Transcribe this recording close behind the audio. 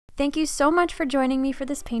Thank you so much for joining me for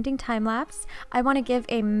this painting time lapse. I want to give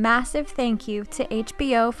a massive thank you to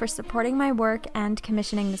HBO for supporting my work and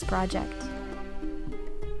commissioning this project.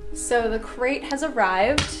 So the crate has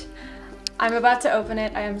arrived. I'm about to open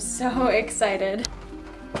it. I am so excited.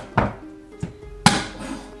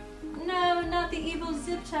 No, not the evil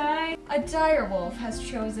zip tie. A direwolf has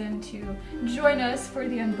chosen to join us for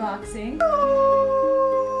the unboxing.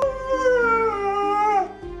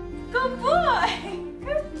 Good boy!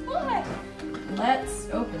 Good boy! Let's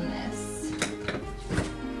open this.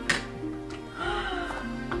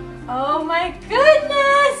 Oh my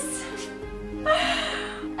goodness!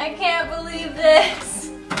 I can't believe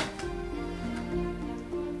this!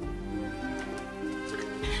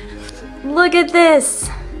 Look at this!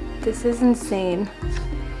 This is insane.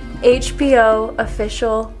 HBO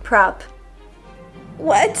official prop.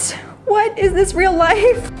 What? What? Is this real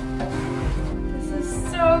life? This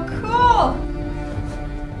is so cool!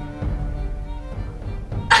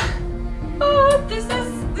 Oh, this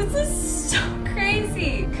is so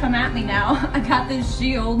crazy! Come at me now. I got this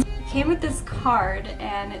shield. It came with this card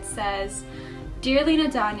and it says, "Dear Lena,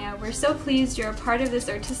 Danya, we're so pleased you're a part of this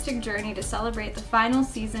artistic journey to celebrate the final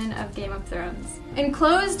season of Game of Thrones.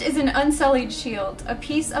 Enclosed is an Unsullied shield, a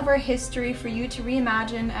piece of our history for you to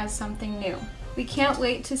reimagine as something new. We can't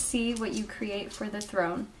wait to see what you create for the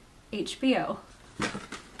throne. HBO."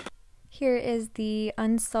 Here is the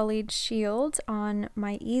Unsullied shield on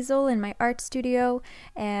my easel in my art studio,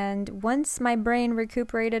 and once my brain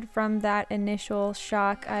recuperated from that initial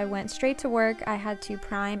shock, I went straight to work. I had to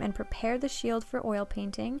prime and prepare the shield for oil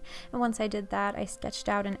painting, and once I did that, I sketched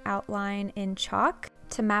out an outline in chalk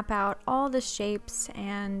to map out all the shapes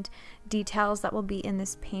and details that will be in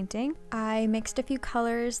this painting. I mixed a few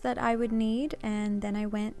colors that I would need, and then I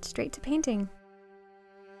went straight to painting.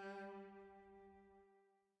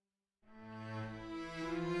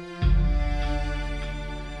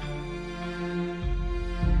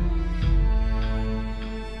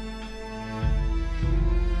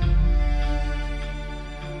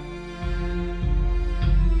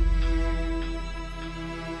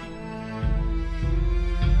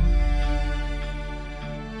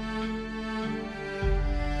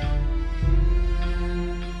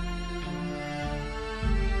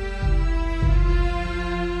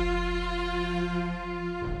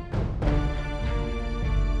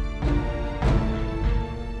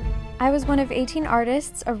 I was one of 18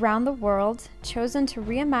 artists around the world chosen to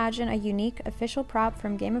reimagine a unique official prop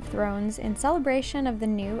from Game of Thrones in celebration of the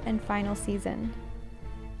new and final season.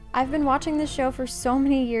 I've been watching this show for so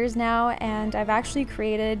many years now, and I've actually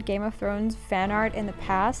created Game of Thrones fan art in the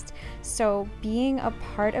past, so being a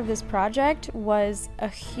part of this project was a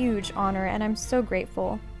huge honor, and I'm so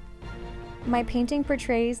grateful. My painting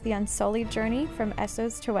portrays the Unsullied journey from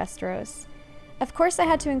Essos to Westeros. Of course, I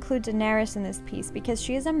had to include Daenerys in this piece because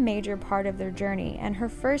she is a major part of their journey, and her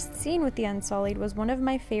first scene with the Unsullied was one of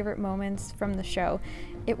my favorite moments from the show.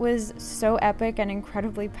 It was so epic and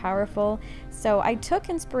incredibly powerful, so I took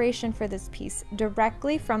inspiration for this piece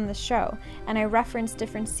directly from the show, and I referenced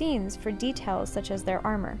different scenes for details such as their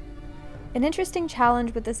armor. An interesting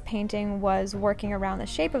challenge with this painting was working around the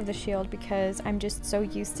shape of the shield because I'm just so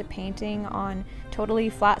used to painting on totally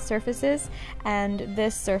flat surfaces, and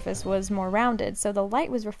this surface was more rounded, so the light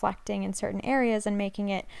was reflecting in certain areas and making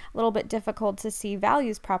it a little bit difficult to see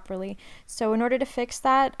values properly. So in order to fix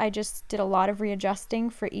that, I just did a lot of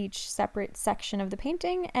readjusting for each separate section of the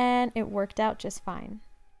painting, and it worked out just fine.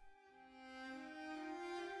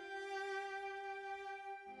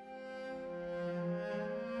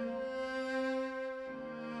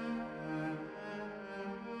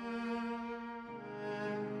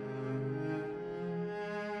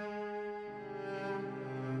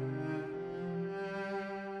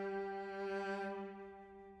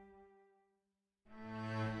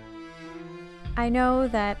 I know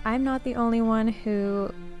that I'm not the only one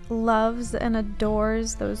who loves and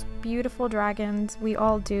adores those beautiful dragons. We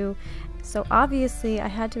all do. So obviously I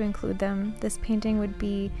had to include them. This painting would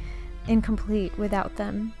be incomplete without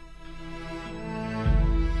them.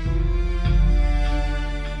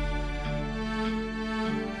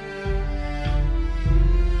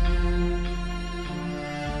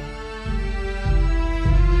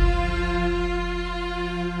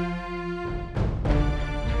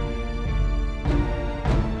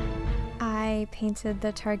 I painted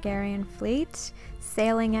the Targaryen fleet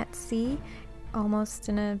sailing at sea, almost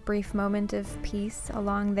in a brief moment of peace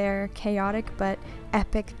along their chaotic but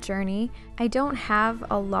epic journey. I don't have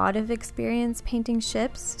a lot of experience painting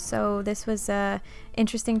ships, so this was a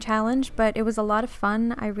interesting challenge, but it was a lot of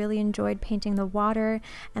fun. I really enjoyed painting the water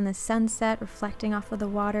and the sunset reflecting off of the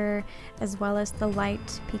water, as well as the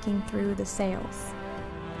light peeking through the sails.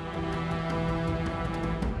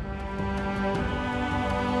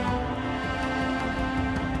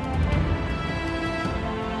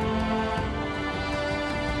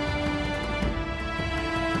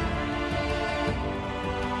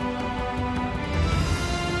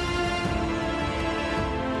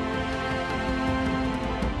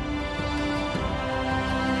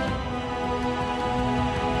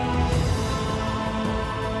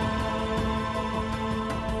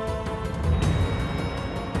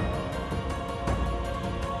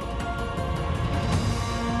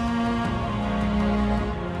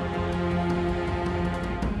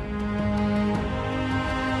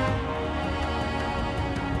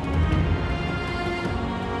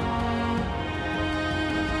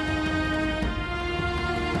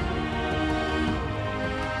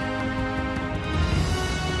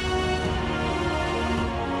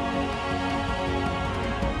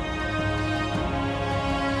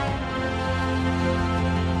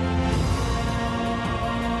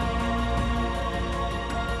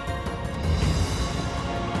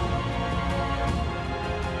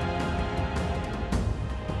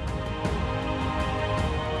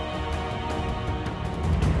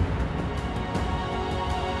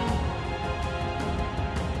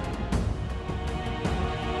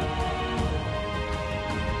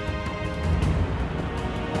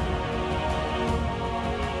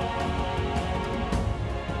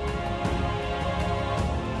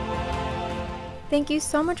 Thank you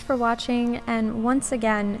so much for watching, and once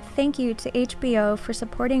again, thank you to HBO for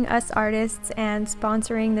supporting us artists and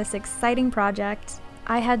sponsoring this exciting project.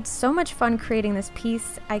 I had so much fun creating this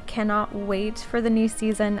piece. I cannot wait for the new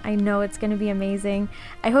season. I know it's going to be amazing.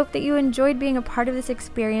 I hope that you enjoyed being a part of this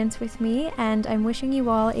experience with me, and I'm wishing you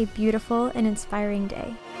all a beautiful and inspiring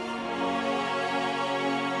day.